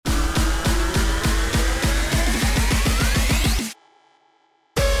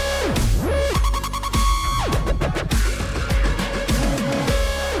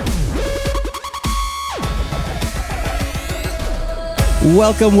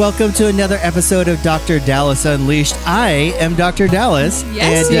Welcome to another episode of Dr. Dallas Unleashed. I am Dr. Dallas.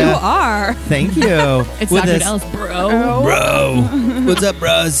 Yes, and, you are. Thank you. It's Dr. Dallas, bro. What's up,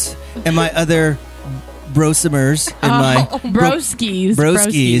 bros? And my other brosomers and my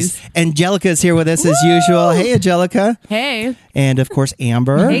broskies. Angelica's here with us as usual. Hey, Angelica. Hey. And, of course,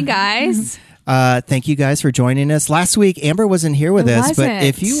 Amber. Hey, guys. Thank you guys for joining us. Last week, Amber wasn't here with us, but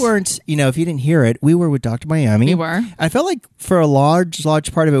if you weren't, if you didn't hear it, we were with Dr. Miami. We were. I felt like for a large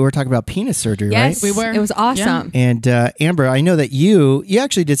part of it, we were talking about penis surgery, yes, right? we were. It was awesome. Yeah. And Amber, I know that you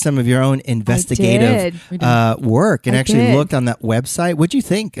actually did some of your own investigative work and actually looked on that website. What'd you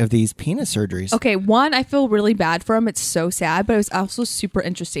think of these penis surgeries? Okay, one, I feel really bad for them. It's so sad, but it was also super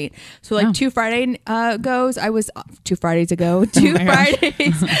interesting. So like 2 Fridays ago, I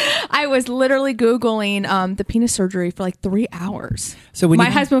was literally Googling the penis surgery for like 3 hours. So when my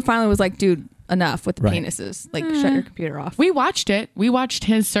husband finally was like, dude, enough with the penises. Like, shut your computer off. We watched it. We watched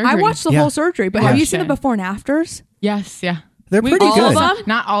his surgery. I watched the whole surgery, but have you seen the before and afters? Yes, yeah. They're pretty good. All of them?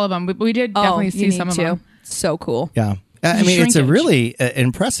 Not all of them, but we did definitely see some of them. So cool. Yeah. I mean, it's a really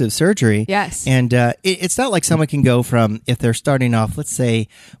impressive surgery. Yes. And it's not like someone can go from, if they're starting off, let's say,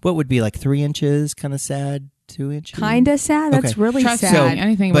 what would be like 3 inches, kind of sad, 2 inches? Kind of sad. That's really sad. So,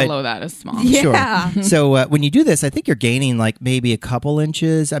 anything below that is small. Yeah. Sure. So when you do this, I think you're gaining like maybe a couple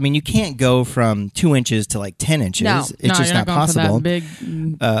inches. I mean, you can't go from 2 inches to like 10 inches. No. It's just not possible. Big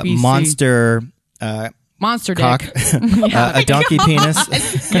Monster cock. A donkey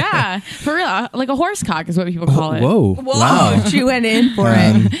penis. Yeah, for real. Like a horse cock is what people call it. Whoa. Wow. She went in for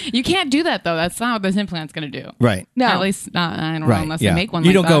it. You can't do that, though. That's not what this implant's going to do. Right. No. At least not, I don't know, unless they make one You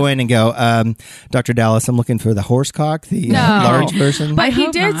like don't that. go in and go, Dr. Dallas, I'm looking for the horse cock, the large version. But he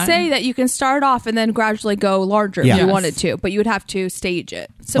hope did not. say that you can start off and then gradually go larger if you wanted to, but you would have to stage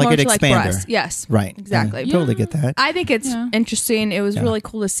it. Similar Like an to like expander. breasts. Yes. Right. Exactly. Yeah, totally get that. I think it's interesting. It was really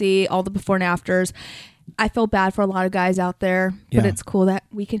cool to see all the before and afters. I feel bad for a lot of guys out there, but it's cool that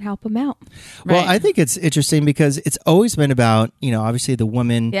we can help them out. Well, I think it's interesting because it's always been about, obviously the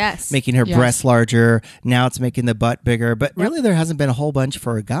woman making her breasts larger. Now it's making the butt bigger. But really there hasn't been a whole bunch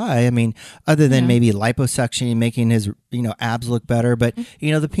for a guy. I mean, other than maybe liposuction, making his, abs look better. But,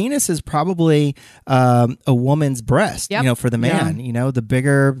 the penis is probably a woman's breast, for the man. The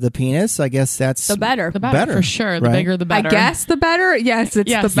bigger the penis, I guess that's... The better. The better. For sure. The bigger, the better. I guess the better? Yes, it's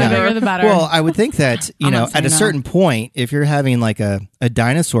the better. The bigger, the better. Well, I would think that, at a certain point, if you're having like a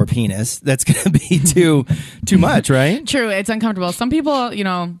dinosaur penis, that's going to be too much, right? True. It's uncomfortable. Some people,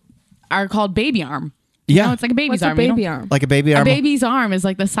 are called baby arm. Yeah. It's like a baby's What's arm. A baby arm? Like a baby arm? A baby's arm is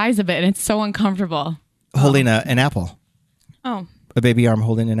like the size of it, and it's so uncomfortable. Holding an apple. Oh. A baby arm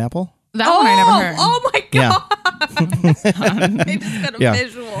holding an apple? That one I never heard. Oh my God. I just got a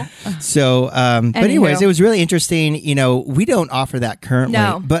visual. So, but anyways, it was really interesting. We don't offer that currently,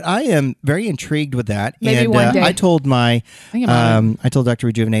 but I am very intrigued with that. Maybe and one day. I told I told Dr.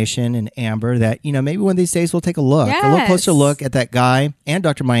 Rejuvenation and Amber that, maybe one of these days we'll take a little closer look at that guy and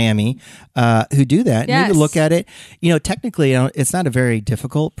Dr. Miami who do that. Yes. Maybe look at it. Technically, it's not a very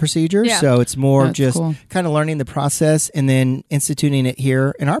difficult procedure. Yeah. So it's more just kind of learning the process and then instituting it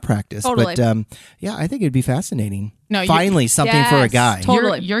here in our practice. Totally. But I think it'd be fascinating. No, finally something for a guy.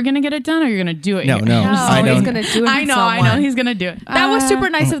 Totally. You're going to get it done or you're going to do it? No, I don't. He's going to do it. I know. He's going to do it. That was super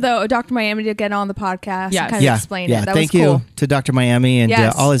nice of Dr. Miami to get on the podcast and kind of explain it. That Thank was cool. you to Dr. Miami and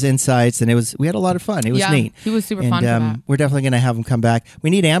all his insights. And we had a lot of fun. It was neat. He was super fun for that. We're definitely going to have him come back. We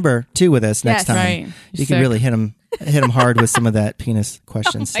need Amber too with us next time. Right. You can really hit him hard with some of that penis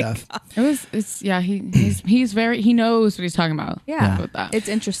question stuff. God. He knows what he's talking about. Yeah. With that. It's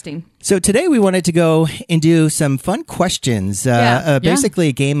interesting. So today we wanted to go and do some fun questions. Basically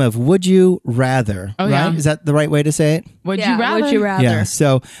a game of Would You Rather. Oh, right? yeah. Is that the right way to say it? Would you rather? Would you rather? Yeah.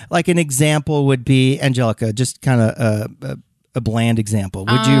 So like an example would be, Angelica, just kind of a bland example.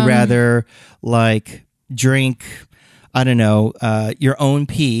 Would you rather like drink, I don't know, your own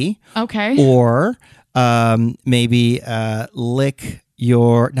pee? Okay. Or maybe lick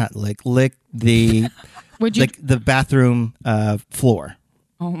the Would you? the bathroom floor.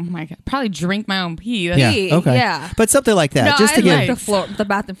 Oh my God! Probably drink my own pee. Yeah. Okay. Yeah. But something like that, No, just to I give. like the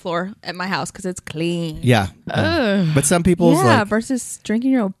bathroom floor at my house because it's clean. Yeah. But some people's like, versus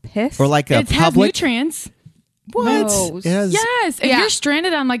drinking your own piss. or like a It has public. nutrients. What? No. It has- Yes. If you're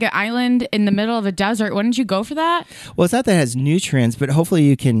stranded on like an island in the middle of a desert, wouldn't you go for that? Well, it's not that it has nutrients, but hopefully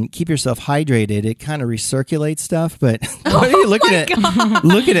you can keep yourself hydrated. It kind of recirculates stuff. But what are you looking at?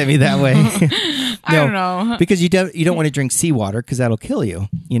 Looking at me that way? I don't know. Because you don't want to drink seawater because that'll kill you.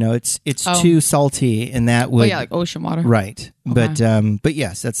 It's too salty, and that would like ocean water. Right. But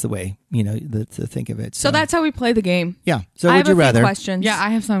yes, that's the way, to think of it. So that's how we play the game. Yeah. So would you rather? Questions. Yeah, I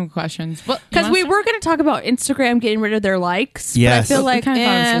have some questions. Because we were going to talk about Instagram getting rid of their likes. Yes. But I feel like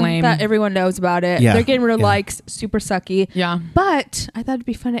lame. That everyone knows about it. Yeah. They're getting rid of likes. Super sucky. Yeah. But I thought it'd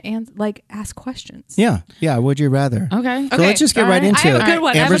be fun to ask questions. Yeah. Yeah. Would you rather? Okay. So let's just get right into it. I have a good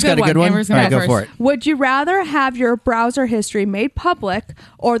one. Amber's got a good one. Amber's All right, go for it. Would you rather have your browser history made public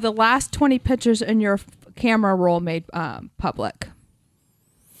or the last 20 pictures in your camera roll made public?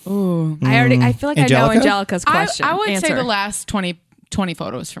 Ooh. I feel like Angelica? I know Angelica's question. I would say the last 20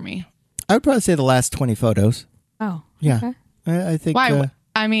 photos for me. I would probably say the last 20 photos. Oh. Yeah. Okay. I think. Why?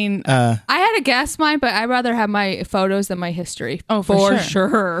 I had to guess mine, but I'd rather have my photos than my history. Oh, for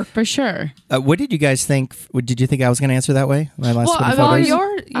sure. For sure. What did you guys think? Did you think I was going to answer that way? My last 20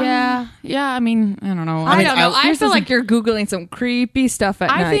 photos? Yeah. I mean, I don't know. I don't know. I feel like you're Googling some creepy stuff at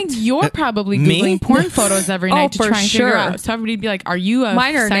night. I think you're probably Googling porn photos every night to try and figure out. So everybody'd be like, are you a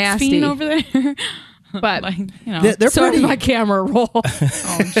sex fiend over there? But they're so pretty. My camera roll. Oh,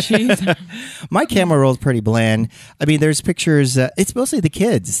 jeez. My camera roll is pretty bland. I mean, there's pictures. It's mostly the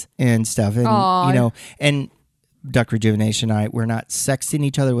kids and stuff, and and Duck Rejuvenation. We're not sexting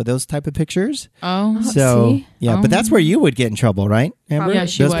each other with those type of pictures. Oh, so but that's where you would get in trouble, right, Amber? Yeah,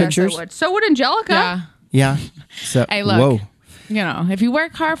 she those would. pictures. So would Angelica. Yeah. So hey, look. Whoa. If you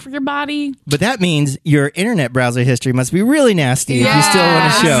work hard for your body. But that means your internet browser history must be really nasty if you still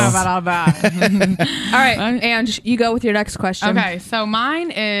want to show. I don't know about all that. All right, Ange, you go with your next question. Okay, so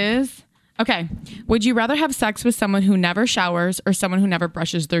mine is, would you rather have sex with someone who never showers or someone who never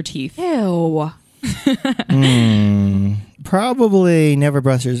brushes their teeth? Ew. Probably never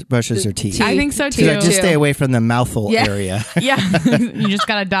brushes her teeth. I think so too. Just stay away from the mouthful area. Yeah, you just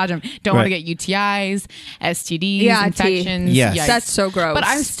gotta dodge them. Don't want to get UTIs, STDs, infections. Yes, that's so gross. But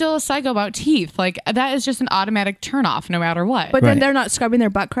I'm still a psycho about teeth. Like that is just an automatic turnoff, no matter what. But then they're not scrubbing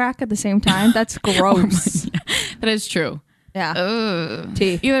their butt crack at the same time. That's gross. That is true. Yeah. Ugh.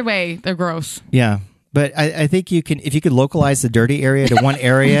 Teeth. Either way, they're gross. Yeah. But I think you can, if you could localize the dirty area to one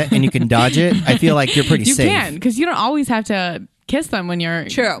area and you can dodge it, I feel like you're pretty safe. You can, because you don't always have to kiss them when you're...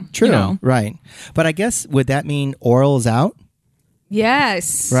 True. Right. But I guess, would that mean oral is out?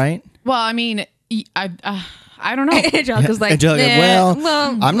 Yes. Right? Well, I mean, I don't know. Angelica's like,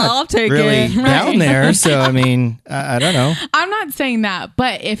 I'm not really down there, so I mean, I don't know. I'm not saying that,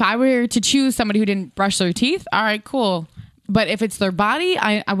 but if I were to choose somebody who didn't brush their teeth, all right, cool. But if it's their body,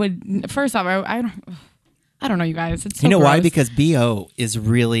 I would. First off, I don't know, you guys. It's so gross. Why? Because BO is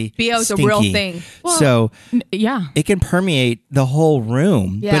really BO's stinky. a real thing. Well, so yeah, it can permeate the whole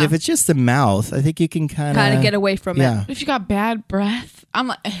room. Yeah. But if it's just the mouth, I think you can kind of get away from it. If you got bad breath, I'm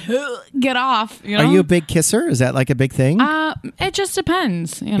like, get off. Are you a big kisser? Is that like a big thing? It just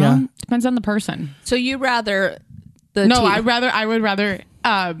depends. Depends on the person. So you rather the no? teeth. I would rather. I would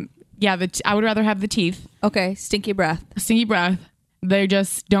rather have the teeth. Okay, stinky breath. They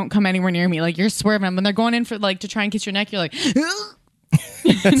just don't come anywhere near me. Like you're swerving them when they're going in for to try and kiss your neck. You're like,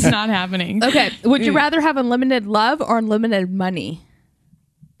 it's not happening. Okay, would you rather have unlimited love or unlimited money?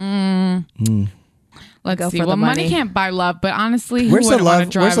 Let's see. Well, money can't buy love, but honestly, where's the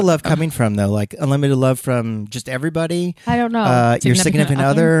love? Where's the love coming from, though? Like unlimited love from just everybody? I don't know. Your significant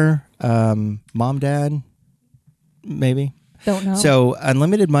other, mom, dad, maybe. Don't know. So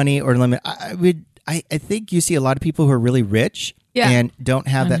unlimited money or unlimited, I think you see a lot of people who are really rich and don't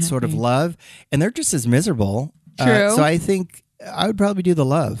have that sort of love, and they're just as miserable. True. So I think I would probably do the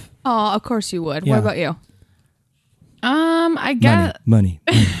love. Oh, of course you would. Yeah. What about you? I guess money.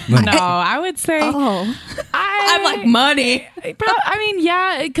 No, I would say. I'm like money. I mean,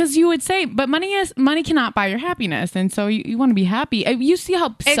 yeah, because you would say, but money cannot buy your happiness, and so you want to be happy. You see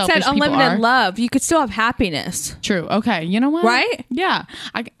how selfish people are. It said unlimited love. You could still have happiness. True. Okay. You know what? Right? Yeah.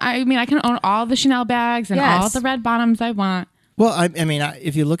 I mean, I can own all the Chanel bags and all the red bottoms I want. Well, I mean,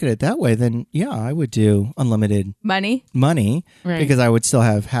 if you look at it that way, then I would do unlimited money, right. Because I would still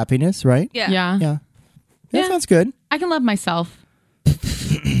have happiness, right? Yeah. That sounds good. I can love myself.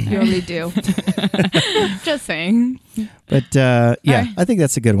 You really do. Just saying. But I think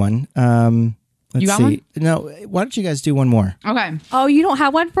that's a good one. Let's you got see. One? No, why don't you guys do one more? Okay. Oh, you don't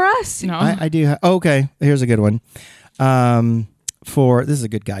have one for us? No. I do. Okay, here's a good one. This is a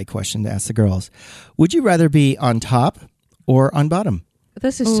good guy question to ask the girls. Would you rather be on top or on bottom?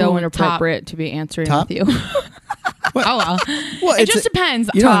 This is so inappropriate to be answering with you. Well, it just depends.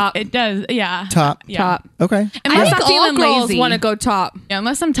 Top. It does. Yeah. Top. Yeah. Top. Okay. Unless I'm feeling lazy, want to go top. Yeah,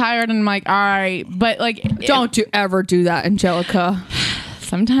 unless I'm tired and I'm like, all right, but don't ever do that, Angelica.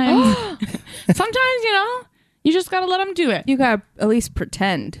 Sometimes, you just gotta let them do it. You gotta at least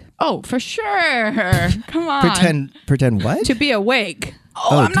pretend. Oh, for sure. Come on. Pretend what? To be awake.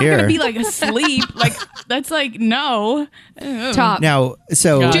 Oh, I'm not gonna be like asleep. Like that's like no. Top. Now,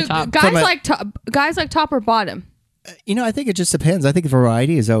 so guys like top or bottom. I think it just depends. I think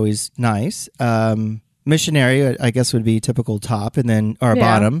variety is always nice. Missionary, I guess, would be typical top, and then or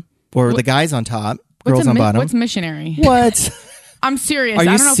bottom, or the guys on top, girls on bottom. What's missionary? What? I'm serious. I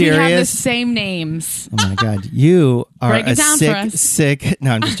don't know if we have the same names. Oh my God. You are a sick.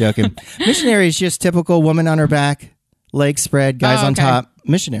 No, I'm just joking. Missionary is just typical woman on her back, legs spread, guys on top.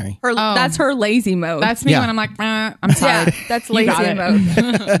 Missionary. That's her lazy mode. That's me when I'm like, I'm tired. Yeah, that's lazy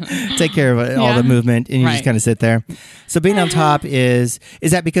mode. Take care of all the movement, and you just kind of sit there. So being on top is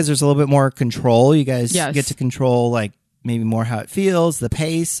that because there's a little bit more control? You guys get to control like maybe more how it feels, the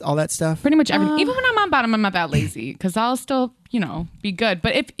pace, all that stuff? Pretty much everything. Even when I'm on bottom, I'm not that lazy because I'll still, be good.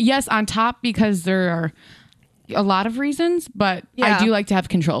 But on top because there are a lot of reasons, but I do like to have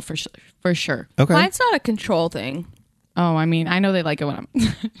control for sure. Okay. Mine's not a control thing. Oh, I mean, I know they like it when I'm...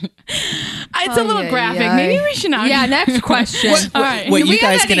 It's a little graphic. Maybe we should not... Yeah, next question. All right. Wait, you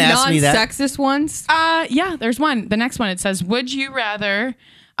guys can ask me that? Non-sexist ones? Yeah, there's one. The next one, it says, would you rather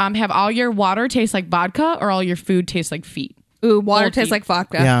have all your water taste like vodka or all your food taste like feet? Ooh, water tastes like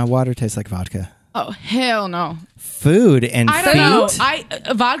vodka. Yeah, water tastes like vodka. Oh, hell no. Food and feet? I don't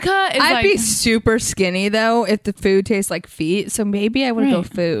know. Vodka is I'd be super skinny, though, if the food tastes like feet. So maybe I would go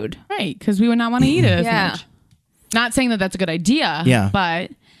food. Right, because we would not want to eat it as much. Not saying that that's a good idea,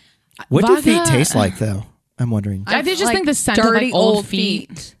 but... What do feet taste like, though? I'm wondering. I just think the scent of like old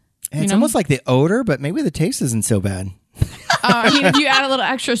feet. It's almost like the odor, but maybe the taste isn't so bad. If you add a little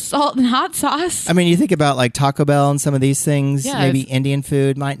extra salt and hot sauce. I mean, you think about like Taco Bell and some of these things. Maybe Indian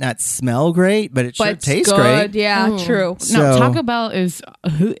food might not smell great, but it sure tastes great. Yeah, true. No, Taco Bell is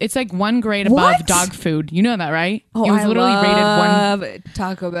it's like one grade above dog food. You know that, right? Oh, it was literally rated one.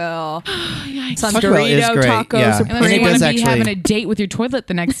 Taco Bell. Some Taco Bell is great. Tacos. Unless you want to be having a date with your toilet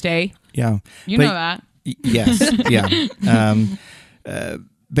the next day. Yeah, you know that. Yes. Yeah.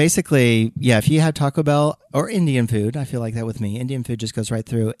 Basically, if you have Taco Bell or Indian food, I feel like that with me. Indian food just goes right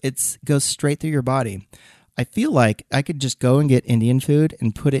through. It goes straight through your body. I feel like I could just go and get Indian food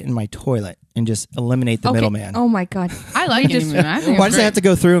and put it in my toilet and just eliminate the middleman. Oh my God. I like Indian food. Why does it have to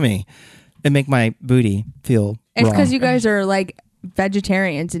go through me and make my booty feel It's because you guys are like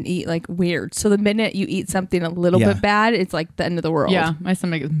vegetarians and eat like weird. So the minute you eat something a little bit bad, it's like the end of the world. Yeah, my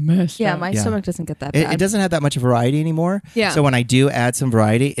stomach is messed up. My stomach doesn't get that bad. It doesn't have that much variety anymore. Yeah. So when I do add some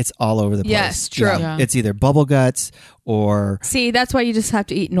variety, it's all over the place. Yes, true. Yeah. It's either bubble guts or... See, that's why you just have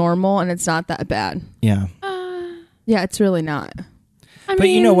to eat normal and it's not that bad. Yeah. Yeah, it's really not. But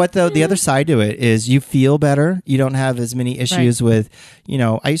you know what, though? The other side to it is you feel better. You don't have as many issues with,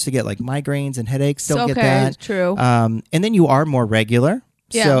 I used to get like migraines and headaches. Don't get that. True. And then you are more regular.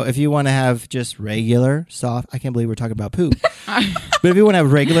 Yeah. So if you want to have just regular soft, I can't believe we're talking about poop. But if you want to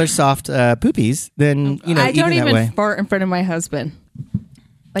have regular soft poopies, then, I don't even even fart in front of my husband.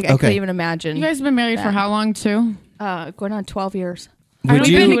 Like, I couldn't even imagine. You guys have been married for how long, too? Going on 12 years. We've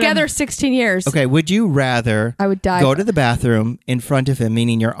been together 16 years. Okay, would you rather I would die. Go to the bathroom in front of him,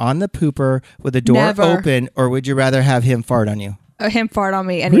 meaning you're on the pooper with the door open, or would you rather have him fart on you? Him fart on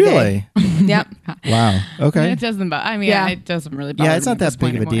me any day. Really? Yep. Wow. Okay. It doesn't it doesn't really bother me. Yeah, it's not that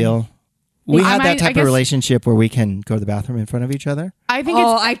big of a deal. We had that type of relationship where we can go to the bathroom in front of each other. I think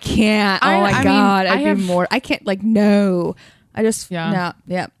I can't. Oh my God. I can't, like, no. I just, no.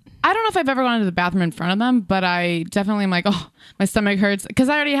 Yep. I don't know if I've ever gone to the bathroom in front of them, but I definitely am like, oh, my stomach hurts. Because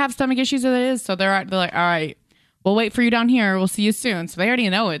I already have stomach issues as it is. So they're like, all right, we'll wait for you down here. We'll see you soon. So they already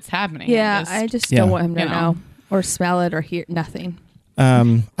know it's happening. Yeah, I just don't want him to know. Or smell it or hear nothing.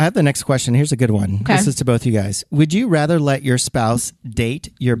 I have the next question. Here's a good one. Okay. This is to both you guys. Would you rather let your spouse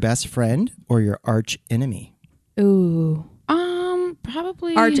date your best friend or your arch enemy? Ooh.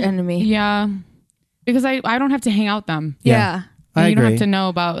 Probably arch enemy. Yeah. Because I don't have to hang out with them. Yeah. I you agree. don't have to know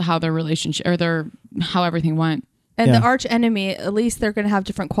about how their relationship or how everything went. And the arch enemy, at least they're going to have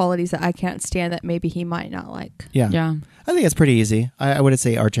different qualities that I can't stand that maybe he might not like. Yeah. I think it's pretty easy. I would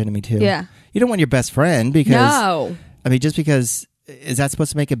say arch enemy too. Yeah. You don't want your best friend because... No. I mean, just because... Is that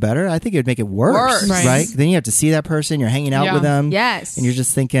supposed to make it better? I think it would make it worse. Right? Then you have to see that person. You're hanging out with them. Yes. And you're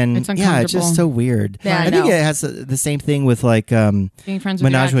just thinking, it's just so weird. Yeah, I think it has the same thing with like being friends with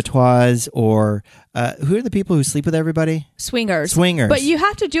menage a trois or who are the people who sleep with everybody? Swingers. Swingers. But you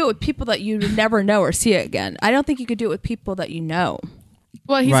have to do it with people that you never know or see again. I don't think you could do it with people that you know.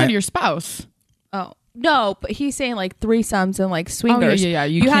 Well, he said your spouse. Oh. No, but he's saying like threesomes and like swingers. Oh, yeah.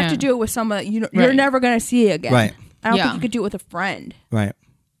 You have to do it with someone that you're never going to see again. Right. I don't think you could do it with a friend. Right.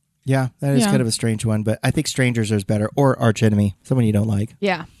 Yeah, that is kind of a strange one, but I think strangers is better or arch enemy, someone you don't like.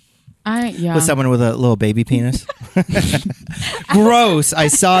 Yeah. With someone with a little baby penis. Gross. I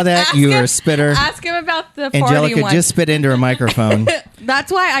saw that. You were a spitter. Ask him about the Angelica one. Just spit into her microphone.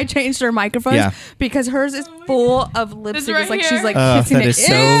 That's why I changed her microphones because hers is full of lipstick. Right it's like here? she's like kissing that it. is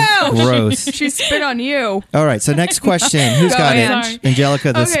so gross. She spit on you. All right. So next question. Who's got it? Sorry.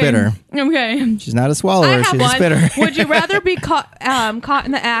 Angelica the spitter. Okay. She's not a swallower. She's one. a spitter. Would you rather be caught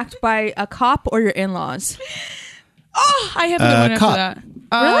in the act by a cop or your in-laws? Oh, I have a good one cop. after that.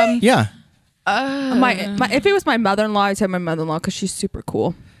 Really? Yeah. If it was my mother-in-law, I'd say my mother-in-law because she's super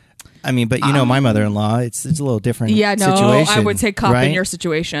cool. I mean, but my mother-in-law, it's a little different situation. I would say cop in your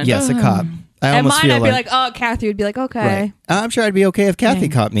situation. Yes, a cop. I and almost mine, feel I'd be like, oh, Kathy would be like, okay. Right. I'm sure I'd be okay if Kathy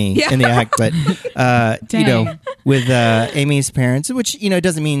caught me in the act, but with Amy's parents, which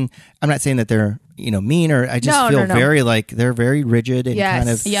doesn't mean I'm not saying that they're mean, or I just feel very like they're very rigid and kind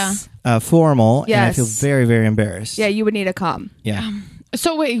of formal, and I feel very, very embarrassed. Yeah, you would need a cop. Yeah.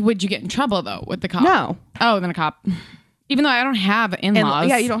 So wait, would you get in trouble though with the cop? No. Oh, then a cop. Even though I don't have in-laws.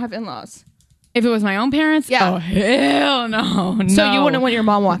 Yeah, you don't have in-laws. If it was my own parents? Yeah. Oh, hell no. So you wouldn't want your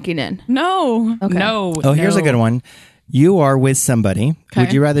mom walking in? No. Okay. No. Oh, here's a good one. You are with somebody. Okay.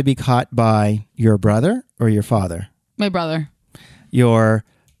 Would you rather be caught by your brother or your father? My brother. Your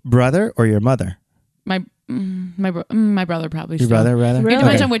brother or your mother? My brother probably. Your brother, rather? Really? It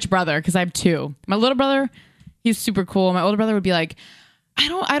depends on which brother, because I have two. My little brother, he's super cool. My older brother would be like, I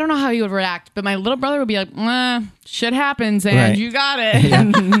don't know how he would react, but my little brother would be like, shit happens, and you got it. Yeah.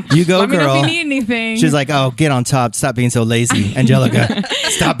 You go, let me girl. know if you need anything. She's like, oh, get on top. Stop being so lazy. Angelica,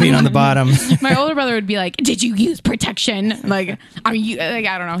 stop being on the bottom. My older brother would be like, did you use protection? Like, are you, like,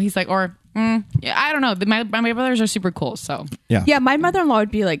 I don't know. He's like, I don't know. My brothers are super cool, so. Yeah, my mother-in-law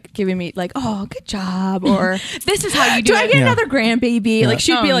would be like giving me like, oh, good job, or this is how you do it. I get another grandbaby? Yeah. Like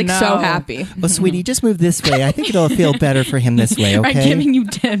she'd be like so happy. Well, sweetie, just move this way. I think it'll feel better for him this way, okay? Right, giving you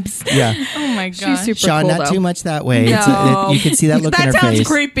tips. Yeah. Oh my god. She's super Sean, cool, not though. too much that way. No. You can see that look in her face. That sounds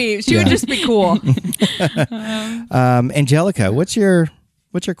creepy. She would just be cool. Angelica, what's your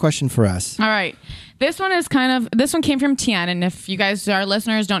question for us? All right. This one came from Tian, and if you guys, our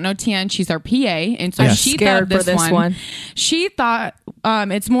listeners, don't know Tian, she's our PA, and so she thought this one. She thought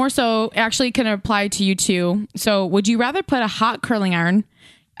it's more so actually can apply to you too. So, would you rather put a hot curling iron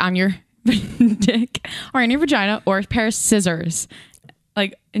on your dick or in your vagina, or a pair of scissors,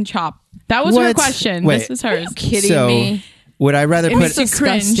 like and chop? That was her question. Wait, this is hers. Are you kidding me? Would I rather put a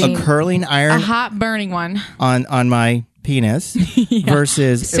curling iron, a hot burning one, on my penis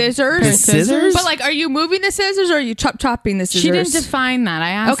versus scissors? But like, are you moving the scissors or are you chopping the scissors? She didn't define that. I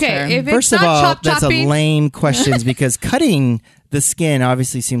asked her. If it's First of all, that's a lame question because cutting the skin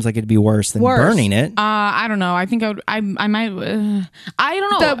obviously seems like it'd be worse than burning it. I don't know. I think I might. I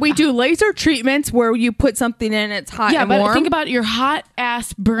don't know. That we do laser treatments where you put something in, it's hot and warm. Think about your hot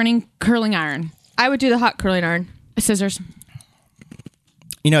ass burning curling iron. I would do the hot curling iron. Scissors.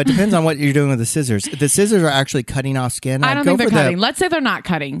 It depends on what you're doing with the scissors. If the scissors are actually cutting off skin, I don't think they're cutting. Let's say they're not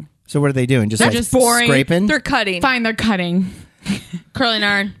cutting. So what are they doing? They're just boring. Scraping? They're cutting. Fine, they're cutting. Curling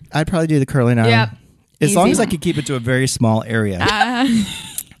iron. I'd probably do the curling iron. Yep. As long as I could keep it to a very small area.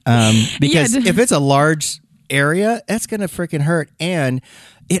 Because if it's a large area, that's going to freaking hurt. And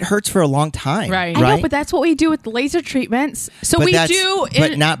it hurts for a long time. Right. I know, but that's what we do with laser treatments. So but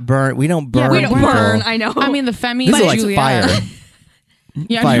but not burn. We don't burn. Yeah, we don't burn. I know. I mean, the Femi. This is like fire.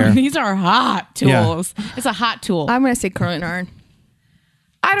 Yeah, fire. No, these are hot tools. Yeah. It's a hot tool. I'm going to say curling iron.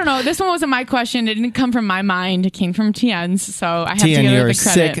 I don't know. This one wasn't my question. It didn't come from my mind. It came from Tian's. So I have to give her the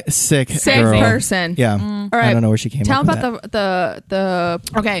credit. Sick girl. Person. Yeah. All right. I don't know where she came from. Tell about the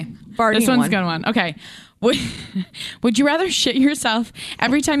okay. This one's a good one. Okay. Would you rather shit yourself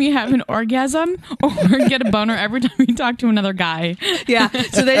every time you have an orgasm or get a boner every time you talk to another guy? Yeah.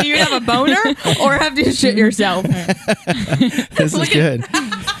 So then you have a boner or have to shit yourself. This is good.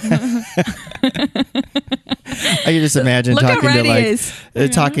 I can just imagine talking to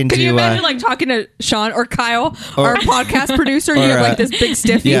talking to. Can you imagine talking to Sean or Kyle, our podcast producer? You have this big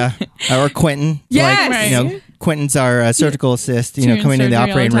stiffy. Yeah. Or Quentin. Yes. Quentin's our surgical assist, coming into the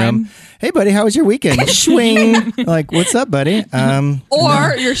operating room. Hey, buddy, how was your weekend? Swing. Like, what's up, buddy?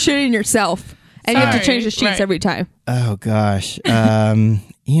 Or you're shitting yourself and you have to change the sheets every time. Oh, gosh. I'd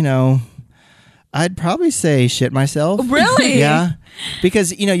probably say shit myself. Really? Yeah.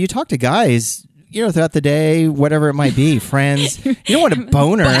 Because, you talk to guys, throughout the day, whatever it might be, friends. You don't want a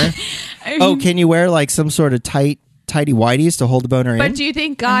boner. Can you wear some sort of tighty whities to hold the boner in? But do you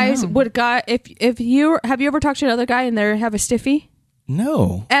think guys would if you have you ever talked to another guy and they have a stiffy?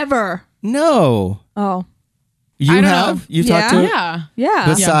 No. Ever? No. Oh. You have? Know. You talked to? Yeah. Yeah.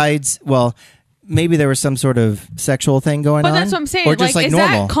 Besides, well, maybe there was some sort of sexual thing going on. But that's what I'm saying. Or just like is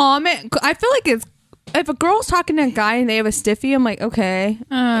normal. That common? I feel like it's if a girl's talking to a guy and they have a stiffy, I'm like, okay.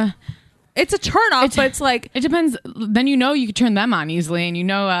 It's a turn off, but it's like... It depends. Then you can turn them on easily, and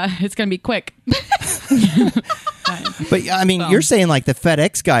it's going to be quick. But I mean, you're saying like the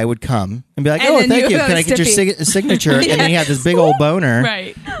FedEx guy would come and be like, "Oh, thank you. Can I get your signature?" And then you have this big old boner.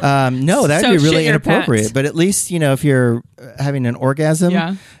 Right. No, that'd be really inappropriate. But at least if you're having an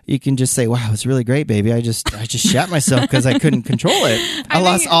orgasm, you can just say, "Wow, it's really great, baby. I just shat myself because I couldn't control it. I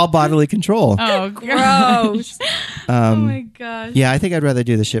lost all bodily control." Oh, gross. Oh my gosh. Yeah, I think I'd rather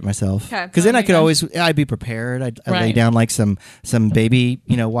do the shit myself because then I could I'd be prepared. I'd lay down like some baby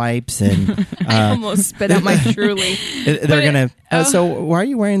wipes and I almost spit out my Truly. They're gonna. So why are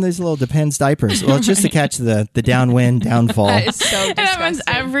you wearing these little Depends diapers? Well, it's just to catch the downwind downfall. That is so disgusting. It happens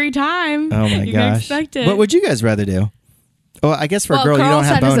every time. Oh my gosh! Expect it. What would you guys rather do? Well, I guess for a girl you don't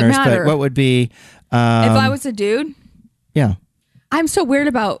have boners, but what would be? If I was a dude, yeah. I'm so weird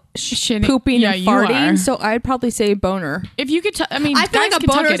about pooping and farting, so I'd probably say boner. If you could, I feel like a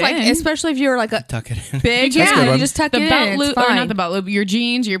boner is like, especially if you're like a tuck it in. Big, you just tuck it in. Belt loop, or not the belt loop, your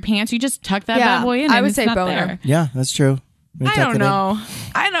jeans, your pants, you just tuck that bad boy in. I would say boner. There. Yeah, that's true. I don't know.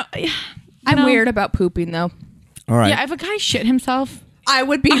 I'm weird about pooping though. All right. Yeah, if a guy shit himself, I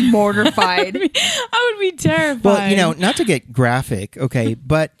would be mortified. I would be terrified. Well, not to get graphic, okay,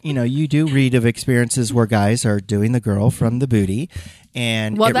 but you do read of experiences where guys are doing the girl from the booty,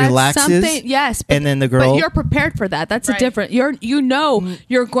 and it relaxes. Yes, and then the girl. But you're prepared for that. That's a different. You're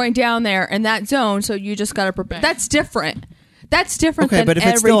going down there in that zone, so you just got to prepare. Right. That's different. That's different. Okay, but if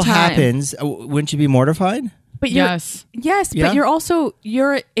it still happens, wouldn't you be mortified? But yes, but you're also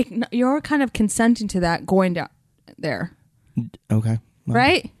you're kind of consenting to that going down there. Okay. Well,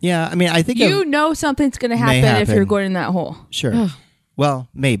 right? Yeah, I mean, I think something's going to happen if you're going in that hole. Sure. Well,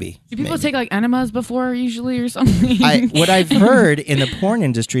 maybe. Do people take like enemas before usually or something? What I've heard in the porn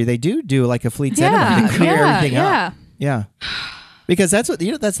industry, they do like a Fleet's enema to clear everything up. Yeah. Because that's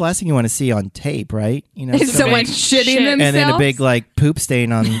that's the last thing you want to see on tape, right? Someone shitting themselves, and then a big like poop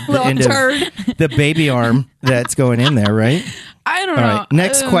stain on the end of the baby arm that's going in there, right? I don't know. Right.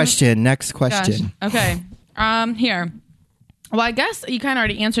 Next question. Gosh. Okay. Here. Well, I guess you kind of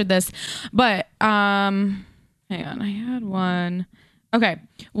already answered this, but hang on, I had one. Okay.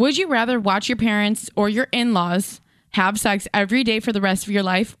 Would you rather watch your parents or your in-laws have sex every day for the rest of your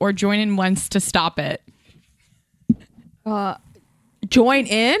life, or join in once to stop it? Join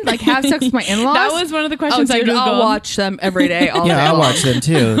in? Like have sex with my in-laws? That was one of the questions I Googled. I'll watch them every day. All day I'll watch them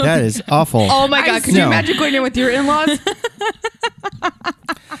too. That is awful. Oh my God. Could you imagine going in with your in-laws?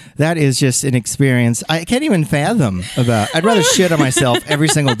 That is just an experience I can't even fathom about. I'd rather shit on myself every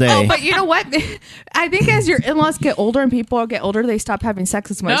single day. Oh, but you know what? I think as your in-laws get older and people get older, they stop having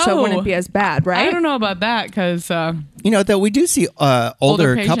sex as much, so it wouldn't be as bad, right? I don't know about that because... though we do see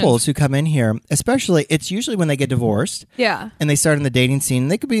older couples who come in here, especially, it's usually when they get divorced. Yeah. And they start in the dating scene.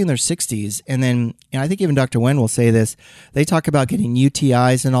 They could be in their 60s. And then, I think even Dr. Wen will say this. They talk about getting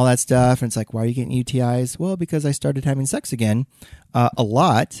UTIs and all that stuff. And it's like, why are you getting UTIs? Well, because I started having sex again. A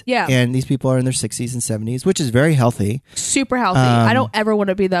lot. Yeah. And these people are in their 60s and 70s, which is very healthy. Super healthy. I don't ever want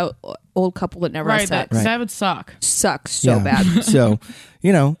to be that old couple that never has sex. That would suck. Sucks so bad. So,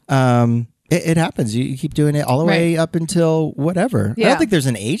 it happens. You keep doing it all the way up until whatever. Yeah. I don't think there's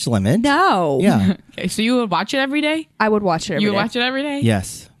an age limit. No. Yeah. Okay, so you would watch it every day? I would watch it every day. You would watch it every day?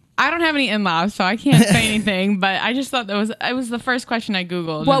 Yes. I don't have any in-laws, so I can't say anything, but I just thought it was the first question I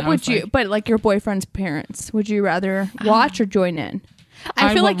Googled. What would you, but like your boyfriend's parents, would you rather watch or join in?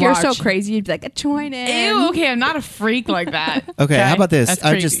 I feel like you're so crazy. You'd be like, join in. Ew, okay, I'm not a freak like that. Okay, how about this?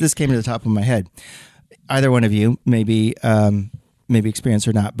 This came to the top of my head. Either one of you, maybe experienced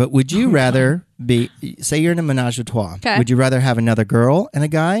or not, but would you rather say you're in a menage a trois? Okay. Would you rather have another girl and a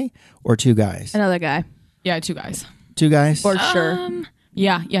guy or two guys? Another guy. Yeah, two guys. Two guys? For sure.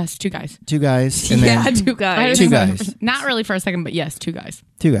 Yes, two guys. Two guys. And then two guys. Two guys. Not really for a second, but yes, two guys.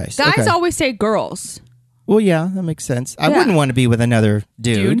 Two guys. Guys always say girls. Well, yeah, that makes sense. I wouldn't want to be with another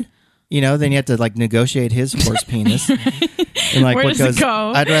dude. Then you have to like negotiate his horse penis. And like, where does it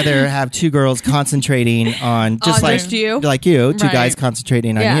go? I'd rather have two girls concentrating on just you, two guys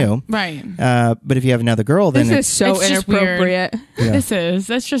concentrating on you. Right. But if you have another girl, then this is so inappropriate. Yeah.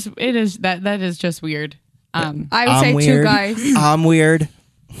 That is just weird. I would say weird. Two guys. I'm weird.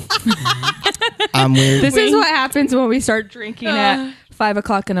 I'm weird. This is what happens when we start drinking at 5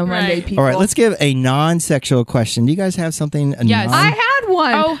 o'clock on a Monday, people. All right, let's give a non-sexual question. Do you guys have something? Yes. I had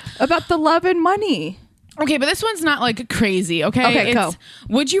one about the love and money. Okay, but this one's not like crazy. Okay, go.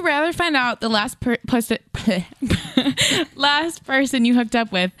 Would you rather find out the last person you hooked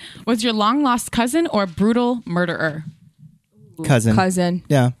up with was your long lost cousin or brutal murderer? Cousin.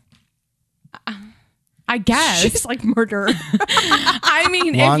 Yeah. I guess she's like murderer. I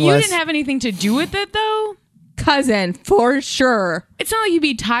mean, if you didn't have anything to do with it, though, cousin for sure. It's not like you'd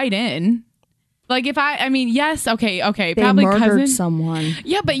be tied in. Like if I mean, yes, okay, they probably murdered cousin. Someone.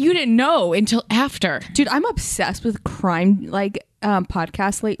 Yeah, but you didn't know until after. Dude, I'm obsessed with crime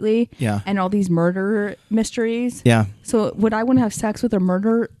podcasts lately. Yeah, and all these murder mysteries. Yeah. So would I want to have sex with a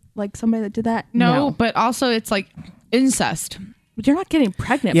murderer, like somebody that did that? No, but also it's like incest. But you're not getting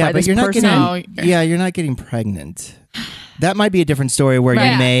pregnant by this person. You're not getting pregnant. That might be a different story where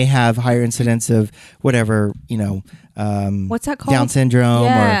you may have higher incidence of whatever, what's that called? Down syndrome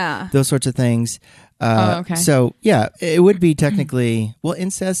or those sorts of things. Okay. So, yeah, it would be technically,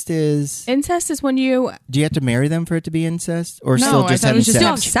 incest is when you... Do you have to marry them for it to be incest? Or no, still just having sex? Still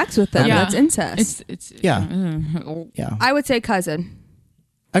have sex with them. Yeah. That's incest. It's yeah. I would say cousin.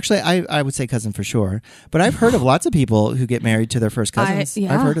 Actually, I would say cousin for sure. But I've heard of lots of people who get married to their first cousins.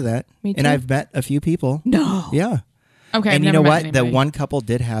 I've heard of that. Me too. And I've met a few people. No. Yeah. Okay. And you know what? That one couple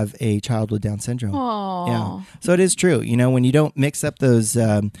did have a child with Down syndrome. Aww. Yeah. So it is true. When you don't mix up those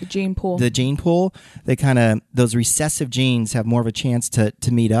the gene pool, they those recessive genes have more of a chance to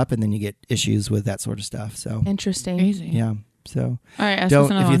meet up, and then you get issues with that sort of stuff. So interesting. Easy. Yeah. So all right,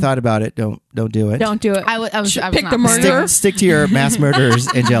 don't if you thought about it, don't do it. Don't do it. I was pick the murderer. Stick to your mass murderers,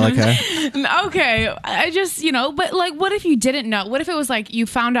 Angelica. Okay, I just but like, what if you didn't know? What if it was like you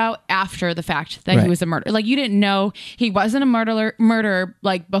found out after the fact that he was a murderer? Like you didn't know he wasn't a murderer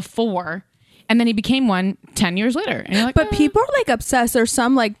like before, and then he became one 10 years later. And you're like, but people are like obsessed. There's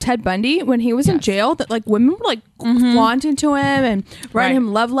some like Ted Bundy when he was in jail that like women were like flaunting to him and writing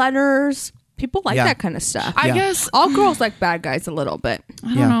him love letters. People like that kind of stuff. I guess all girls like bad guys a little bit.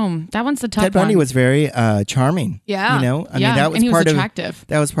 I don't know. That one's the tough one. Ted Bundy was very charming. Yeah. I mean, that was part attractive.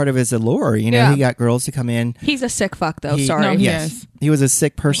 That was part of his allure. He got girls to come in. He's a sick fuck though. Sorry. No, he is. He was a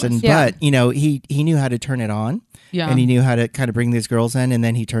sick person, but he knew how to turn it on. Yeah. And he knew how to kind of bring these girls in, and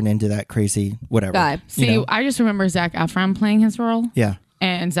then he turned into that crazy whatever guy. See, I just remember Zac Efron playing his role. Yeah.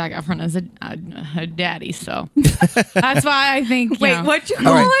 And Zac Efron is a daddy, so that's why I think. Wait, what'd you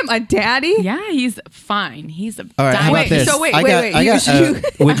call him? A daddy? Yeah, he's fine. He's a. All right, how about this? Wait.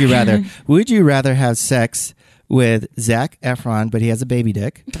 Would you rather? Would you rather have sex with Zac Efron, but he has a baby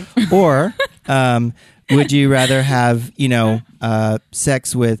dick, or would you rather have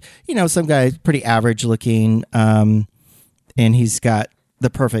sex with some guy pretty average looking, and he's got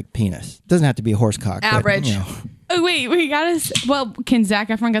the perfect penis? Doesn't have to be a horse cock. Average. But, oh, wait, we gotta. Well, can Zac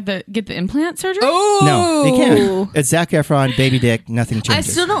Efron get the implant surgery? Oh no, he can't. It's Zac Efron, baby dick, nothing changes. I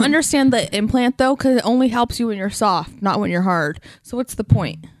still don't understand the implant though, because it only helps you when you're soft, not when you're hard. So what's the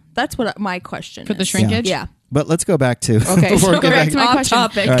point? That's what my question for the shrinkage. Yeah. But let's go back to okay. So go back to my question.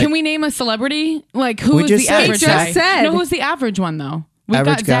 Topic. Right. Can we name a celebrity? Like who is the average guy? No, who's the average one though? We've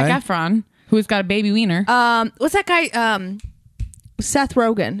got Zac Efron, who's got a baby wiener. What's that guy? Seth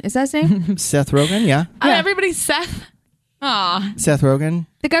Rogen. Is that his name? Seth Rogen, yeah. Everybody's Seth. Aw. Seth Rogen.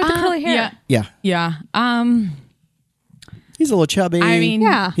 The guy with the curly hair. Yeah. He's a little chubby. I mean,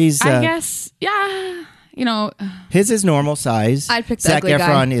 he's. I guess, yeah. His is normal size. I'd pick the Zac ugly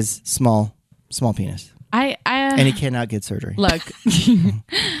Efron guy. is small penis. And he cannot get surgery. Look,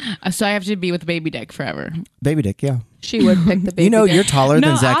 so I have to be with baby dick forever. Baby dick, yeah. She would pick the baby dick. You're taller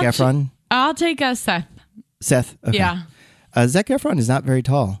than Zac Efron. I'll take Seth. Seth, okay. Yeah. Zac Efron is not very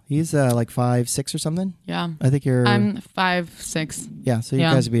tall. He's like 5'6" or something. Yeah. I think I'm 5'6". Yeah, so you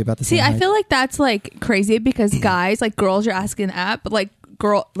guys would be about the same height. I feel like that's like crazy because guys, like girls, you're asking that, but like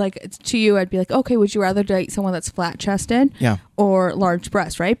to you, I'd be like, okay, would you rather date someone that's flat chested, or large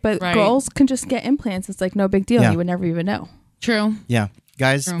breasts, right? But girls can just get implants. It's like no big deal. You would never even know. True. Yeah,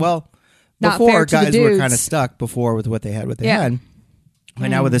 guys. True. Well, not before guys were kind of stuck before with what they had, but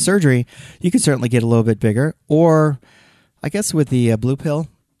now with the surgery, you can certainly get a little bit bigger, or I guess with the blue pill,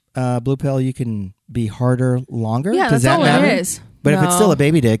 you can be harder longer. Yeah, Does that's that all matter? it is. But if it's still a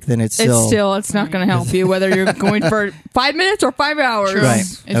baby dick, then it's not going to help you whether you're going for 5 minutes or 5 hours. True. Right.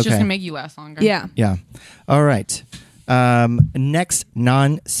 It's just going to make you last longer. Yeah. Yeah. All right. Next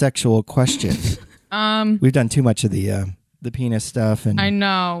non-sexual question. We've done too much of the penis stuff, and I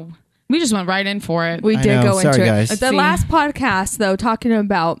know. We just went right in for it. We did go into guys. it. The last podcast, though, talking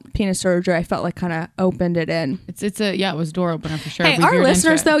about penis surgery, I felt like kind of opened it in. It was door opener for sure. Hey, our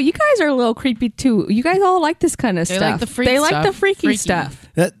listeners, though, you guys are a little creepy too. You guys all like this kind of stuff. Like the freak they stuff. like the freaky stuff.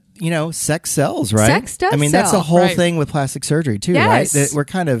 That sex sells, right? Sex does I mean, that's sell. the whole thing with plastic surgery too, right? That we're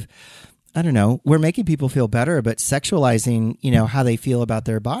kind of I don't know, we're making people feel better, but sexualizing, how they feel about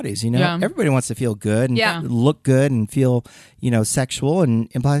their bodies. Everybody wants to feel good and look good and feel, sexual, and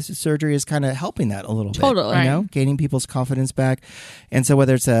plastic surgery is kind of helping that a little bit. Totally. Gaining people's confidence back. And so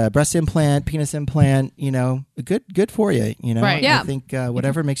whether it's a breast implant, penis implant, good for you. Right. I think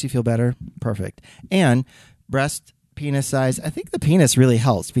whatever makes you feel better, perfect. And breast, penis size, I think the penis really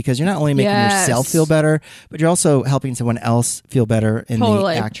helps because you're not only making yourself feel better, but you're also helping someone else feel better in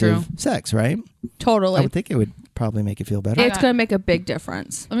the act of sex, right? Totally. I would think it would probably make it feel better. It's going to make a big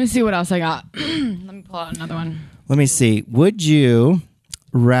difference. Let me see what else I got. Let me pull out another one. Let me see. Would you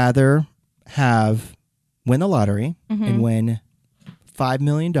rather win the lottery and win $5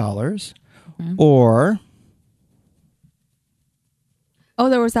 million or... Oh,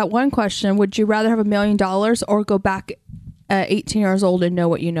 there was that one question. Would you rather have $1 million or go back at 18 years old and know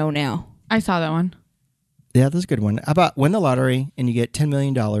what you know now? I saw that one. Yeah, that's a good one. How about win the lottery and you get $10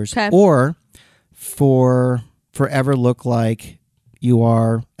 million or forever look like you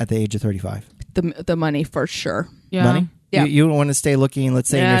are at the age of 35? The money for sure. Yeah. Money? Yeah. You don't want to stay looking, let's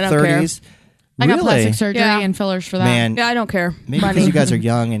say, in your 30s? I got plastic surgery and fillers for that. Man, I don't care. Maybe because you guys are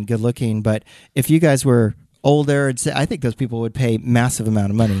young and good looking, but if you guys were older, I think those people would pay massive amount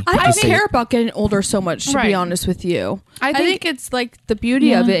of money. I don't care about getting older so much, to be honest with you. I think it's like the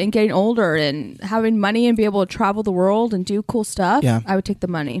beauty of it and getting older and having money and be able to travel the world and do cool stuff. Yeah. I would take the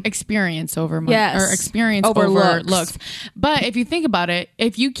money. Experience over money. Yes. Or experience over looks. But if you think about it,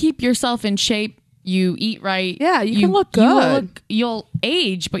 if you keep yourself in shape, you eat right. Yeah, you can look good. You'll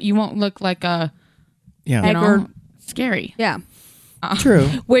age, but you won't look like a scary. Yeah. True.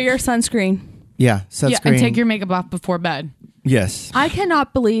 Wear your sunscreen. Yeah, sunscreen. Yeah, and take your makeup off before bed. Yes. I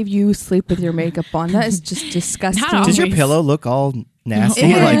cannot believe you sleep with your makeup on. That is just disgusting. Does your pillow look all nasty?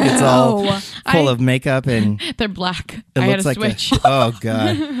 Ew. Like it's all full of makeup and... They're black. I had to switch. Oh,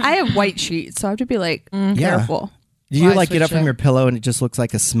 God. I have white sheets, so I have to be like, careful. Do you get up from your pillow and it just looks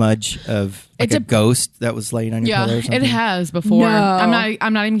like a smudge of a ghost that was laying on your pillow or something? It has before. No.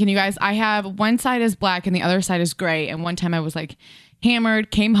 I'm not even kidding you guys. I have one side is black and the other side is gray. And one time I was like hammered,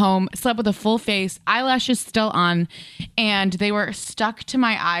 came home, slept with a full face, eyelashes still on, and they were stuck to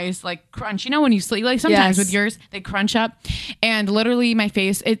my eyes like crunch. You know when you sleep, like sometimes with yours, they crunch up, and literally my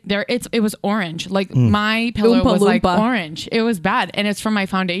face, it was orange. Like my pillow was like orange. It was bad, and it's from my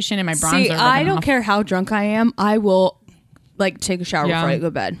foundation and my bronzer. See, I don't care how drunk I am. I will like take a shower before I go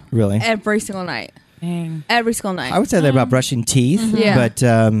to bed. Really? Every single night. Dang. Every single night. I would say that about brushing teeth, but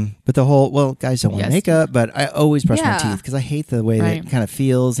the whole guys don't wear makeup, but I always brush my teeth because I hate the way that it kind of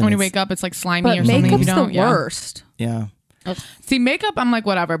feels. And when you wake up, it's like slimy or something. Makeup's the worst. Yeah. See, makeup, I'm like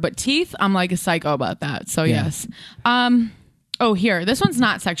whatever, but teeth, I'm like a psycho about that. So yes. Here, this one's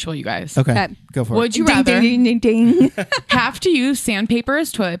not sexual, you guys. Okay. Go for it. Would you rather have to use sandpaper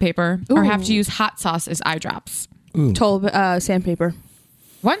as toilet paper or have to use hot sauce as eye drops? Sandpaper.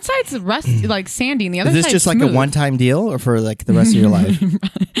 One side's like sandy, and the other side's side's just smooth. like a one-time deal, or for like the rest of your life?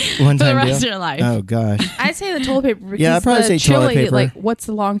 One-time for the rest deal? of your life. Oh gosh. I'd say the toilet paper. Because I'd probably say toilet paper. Like, what's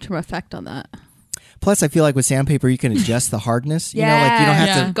the long-term effect on that? Plus, I feel like with sandpaper, you can adjust the hardness. You know, like you don't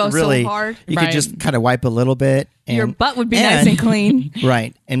have to go really so hard. You could just kind of wipe a little bit. And, your butt would be nice and clean.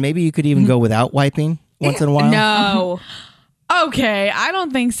 Right, and maybe you could even go without wiping once in a while. No. Okay, I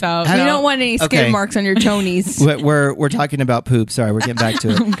don't think so. You don't want any skin marks on your tonies. We're talking about poop. Sorry, we're getting back to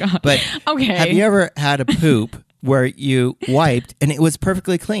it. Oh, God. But have you ever had a poop where you wiped and it was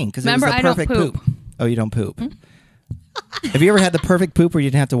perfectly clean because it was the perfect poop? Oh, you don't poop. Have you ever had the perfect poop where you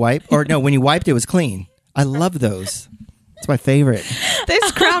didn't have to wipe? Or no, when you wiped, it was clean. I love those. It's my favorite.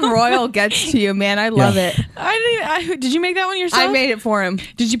 This Crown Royal gets to you, man. I love it. Did you make that one yourself? I made it for him.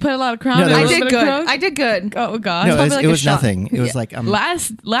 Did you put a lot of Crown? No, I did good. Oh God! No, it was nothing. It was like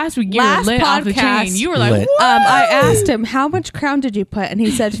last week you were lit off the chain. You were like, I asked him how much Crown did you put, and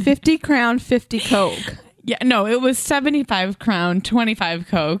he said 50 Crown, 50 Coke. Yeah, no, it was 75 Crown, 25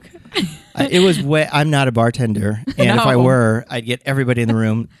 Coke. It was I'm not a bartender, and if I were, I'd get everybody in the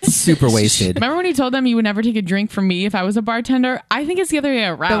room super wasted. Remember when you told them you would never take a drink from me if I was a bartender? I think it's the other way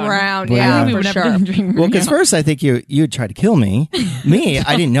around. Yeah, I think we would never take a drink. Well, because first I think you'd try to kill me.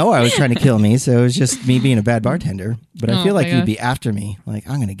 I didn't know I was trying to kill me, so it was just me being a bad bartender. But I feel like you'd be after me, like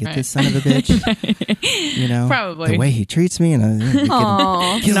I'm going to get this son of a bitch. You know, probably the way he treats me, and kill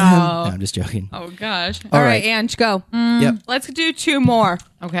him. No, I'm just joking. Oh gosh! All right, Ange, go. Yep. Let's do 2 more.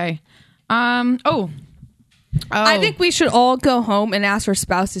 Okay. I think we should all go home and ask our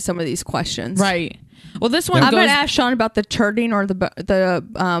spouses some of these questions. Right. Well, this one I'm going to ask Sean about the turding or the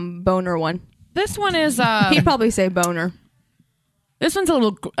boner one. This one is he'd probably say boner. This one's a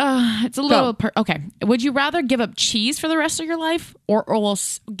little. It's a little. Okay. Would you rather give up cheese for the rest of your life, or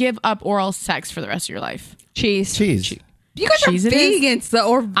give up oral sex for the rest of your life? Cheese. You guys cheese are vegans,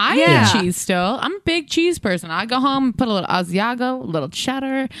 though. I eat cheese still. I'm a big cheese person. I go home and put a little Asiago, a little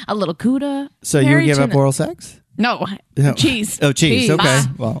cheddar, a little Gouda. So you would give up oral sex? No, cheese. Oh, cheese. Okay.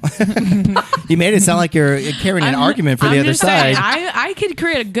 Well, you made it sound like you're carrying an argument for the other side. I could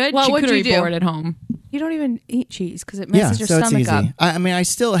create a good charcuterie board at home. You don't even eat cheese because it messes your stomach up. I mean, I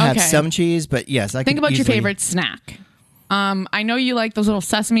still have some cheese, but yes, I think about your favorite snack. I know you like those little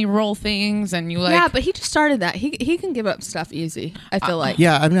sesame roll things, and you like. Yeah, but he just started that. He can give up stuff easy. I feel like.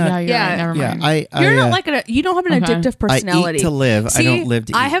 Yeah, I'm not. Yeah, right, never mind. You're not like you don't have an addictive personality. I eat to live. See, I don't live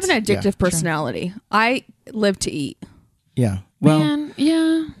to eat. I have an addictive personality. True. I live to eat. Yeah. Well. Man,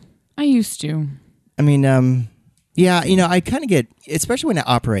 yeah, I used to. I mean, yeah, I kind of get, especially when I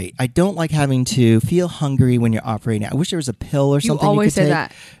operate, I don't like having to feel hungry when you're operating. I wish there was a pill or something you could take.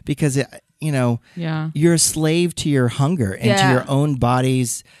 That. Because, you're a slave to your hunger and to your own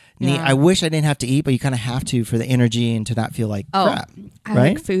body's need. I wish I didn't have to eat, but you kind of have to for the energy and to not feel like crap. I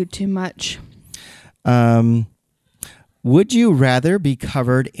like food too much. Would you rather be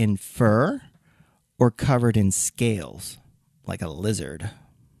covered in fur or covered in scales, like a lizard?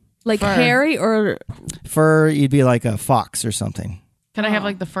 Like hairy or fur? You'd be like a fox or something. Can I have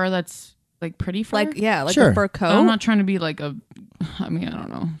like the fur that's like pretty fur? Like a fur coat. I'm not trying to be like I don't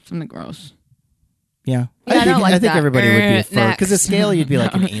know, something gross. Yeah, I think everybody would be a fur because a scale you'd be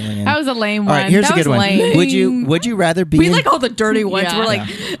like an alien. That was a lame one. All right, here's a good one. Lame. Would you rather be? We like all the dirty ones. Yeah. We're like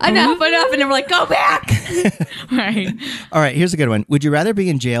enough, and then we're like go back. Right. All right, here's a good one. Would you rather be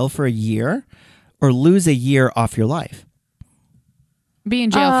in jail for a year or lose a year off your life? Be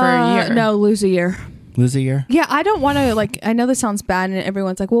in jail for a year. No, lose a year. Lose a year? Yeah, I don't want to, I know this sounds bad and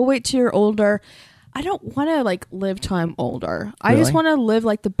everyone's like, well, wait till you're older. I don't want to, live till I'm older. Really? I just want to live,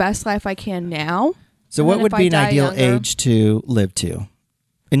 the best life I can now. So what would be an ideal age to live to?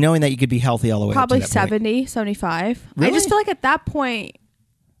 And knowing that you could be healthy all the way probably up to that 70, point. 75. Really? I just feel like at that point,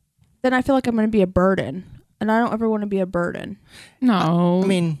 then I feel like I'm going to be a burden. And I don't ever want to be a burden. No. I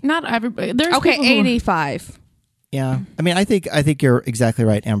mean... Not everybody. There's 85. Yeah. I mean, I think you're exactly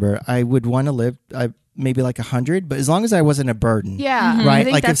right, Amber. I would want to live maybe 100, but as long as I wasn't a burden. Yeah. Mm-hmm. Right?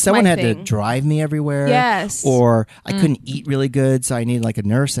 Like if someone had to drive me everywhere. Yes. Or I couldn't eat really good, so I need a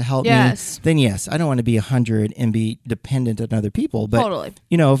nurse to help me. Then yes, I don't want to be 100 and be dependent on other people. But, totally.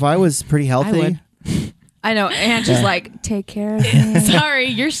 If I was pretty healthy. I know. And she's take care of me. Sorry,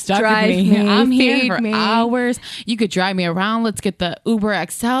 you're stuck with me. I'm here for hours. You could drive me around. Let's get the Uber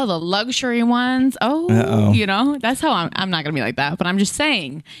XL, the luxury ones. Oh, that's how I'm not going to be like that. But I'm just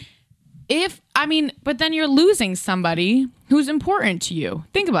saying, but then you're losing somebody who's important to you.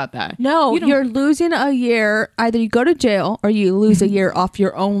 Think about that. No, you're losing a year. Either you go to jail or you lose a year off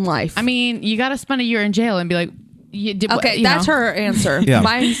your own life. I mean, you got to spend a year in jail and be like, that's her answer. Yeah.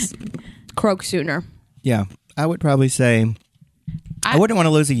 Mine's croak sooner. Yeah, I would probably say I wouldn't want to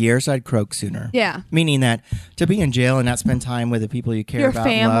lose a year, so I'd croak sooner. Yeah. Meaning that to be in jail and not spend time with the people you care about. Your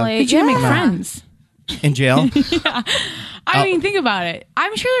family. But you make friends. In jail? Yeah. I mean, think about it.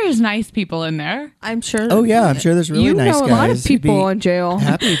 I'm sure there's nice people in there. I'm sure. Oh, yeah. I'm sure there's really nice guys. You know a lot of people in jail.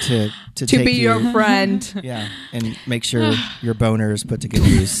 Happy to take be your friend. Yeah. And make sure your boner is put to good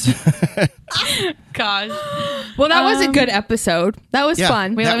use. Gosh. Well, that was a good episode. That was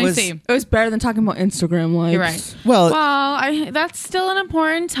fun. Wait, let me see. It was better than talking about Instagram likes. You're right. Well, that's still an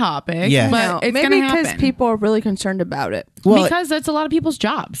important topic. Yeah. But it's maybe because people are really concerned about it. Well, because that's a lot of people's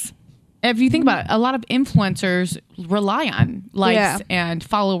jobs. If you think about it, a lot of influencers rely on likes and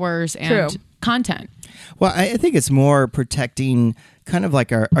followers and content. Well, I think it's more protecting kind of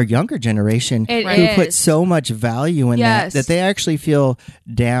like our younger generation who put so much value in that they actually feel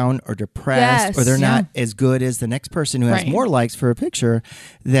down or depressed or they're not as good as the next person who has more likes for a picture,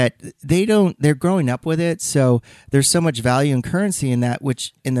 that they're growing up with it. So there's so much value and currency in that,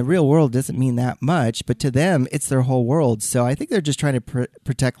 which in the real world doesn't mean that much, but to them it's their whole world. So I think they're just trying to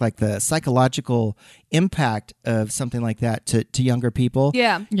protect the psychological impact of something like that to younger people.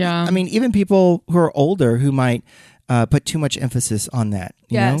 Yeah. I mean, even people who are older who might put too much emphasis on that.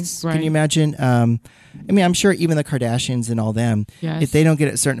 You know? Right. Can you imagine? I'm sure even the Kardashians and all them, if they don't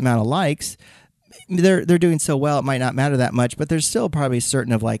get a certain amount of likes, they're doing so well, it might not matter that much, but there's still probably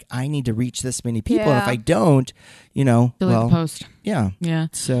certain of like, I need to reach this many people. And if I don't, post. Yeah. Yeah.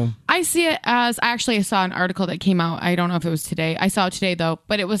 So I see it as, I saw an article that came out. I don't know if it was today. I saw it today though,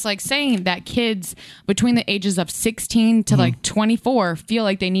 but it was like saying that kids between the ages of 16 to like 24 feel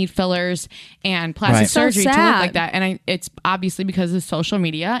like they need fillers and plastic surgery to look like that. And it's obviously because of social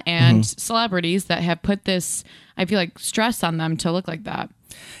media and celebrities that have put this, I feel like, stress on them to look like that.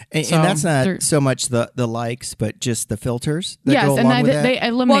 And that's not so much the likes, but just the filters that go along with that. They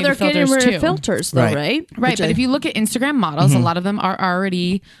eliminate they're filters getting rid too. of filters, though, right? Right, but if you look at Instagram models, a lot of them are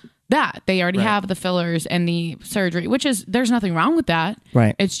already that. They already have the fillers and the surgery, which is, there's nothing wrong with that.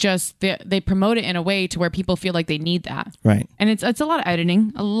 Right. It's just they promote it in a way to where people feel like they need that. Right. And it's a lot of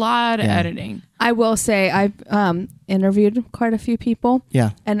editing. I will say I've interviewed quite a few people.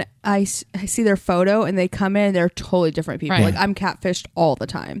 Yeah. And I see their photo and they come in and they're totally different people. Right. Like I'm catfished all the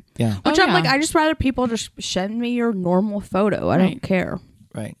time. Yeah. Which I'm like, I just rather people just send me your normal photo. I don't care.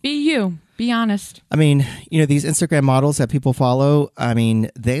 Right. Be you. Be honest. I mean, these Instagram models that people follow, I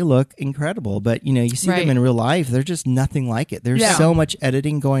mean, they look incredible, but you see them in real life, they're just nothing like it. There's so much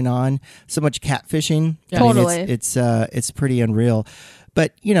editing going on, so much catfishing. Yeah. Totally. I mean, it's pretty unreal.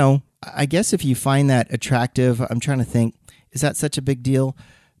 But, I guess if you find that attractive, I'm trying to think, is that such a big deal?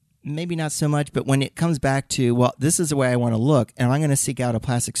 Maybe not so much, but when it comes back to, well, this is the way I want to look, and I'm going to seek out a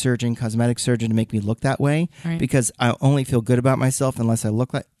plastic surgeon, cosmetic surgeon to make me look that way because I only feel good about myself unless I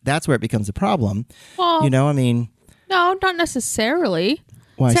look like, that's where it becomes a problem. Well, I mean. No, not necessarily.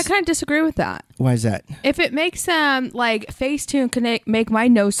 Why? See, I kind of disagree with that. Why is that? If it makes like Facetune can make my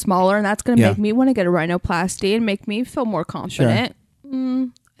nose smaller and that's going to make me want to get a rhinoplasty and make me feel more confident, I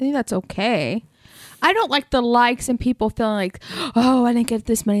think that's okay. I don't like the likes and people feeling like, oh, I didn't get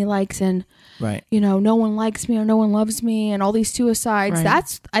this many likes and, no one likes me or no one loves me and all these suicides.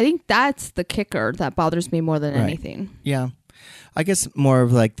 Right. I think that's the kicker that bothers me more than anything. Yeah. I guess more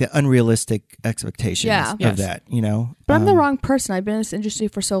of like the unrealistic expectations of that, But I'm the wrong person. I've been in this industry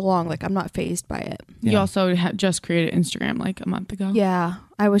for so long. Like, I'm not fazed by it. You also just created Instagram like a month ago. Yeah.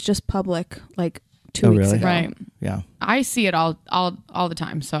 I was just public like 2 weeks ago. Right. Yeah. I see it all the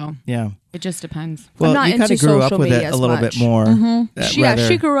time. So yeah, it just depends. Well, you kind of grew up with it a little bit more.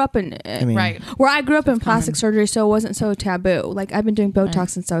 She grew up in it. Right. Where I grew up in plastic surgery, so it wasn't so taboo. Like I've been doing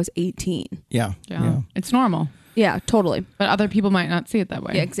Botox since I was 18. Yeah. It's normal. Yeah, totally. But other people might not see it that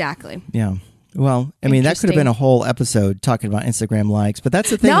way. Yeah, exactly. Yeah. Well, I mean, that could have been a whole episode talking about Instagram likes, but that's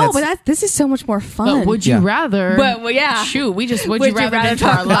the thing. No, but this is so much more fun. But would you rather? But shoot, we just would you rather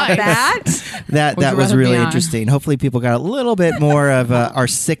talk about that? that was really interesting. Hopefully, people got a little bit more of our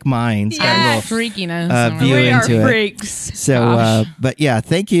sick minds. Got a little freakiness. View we into are it. Freaks. So, but yeah,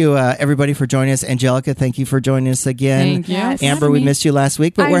 thank you everybody for joining us. Angelica, thank you for joining us again. Thank you. Yes. Amber, we missed you last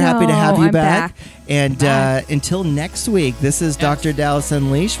week, but we're happy to have you back. And until next week, this is Dr. Dallas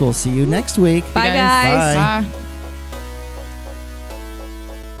Unleashed. We'll see you next week. Bye, guys. Bye.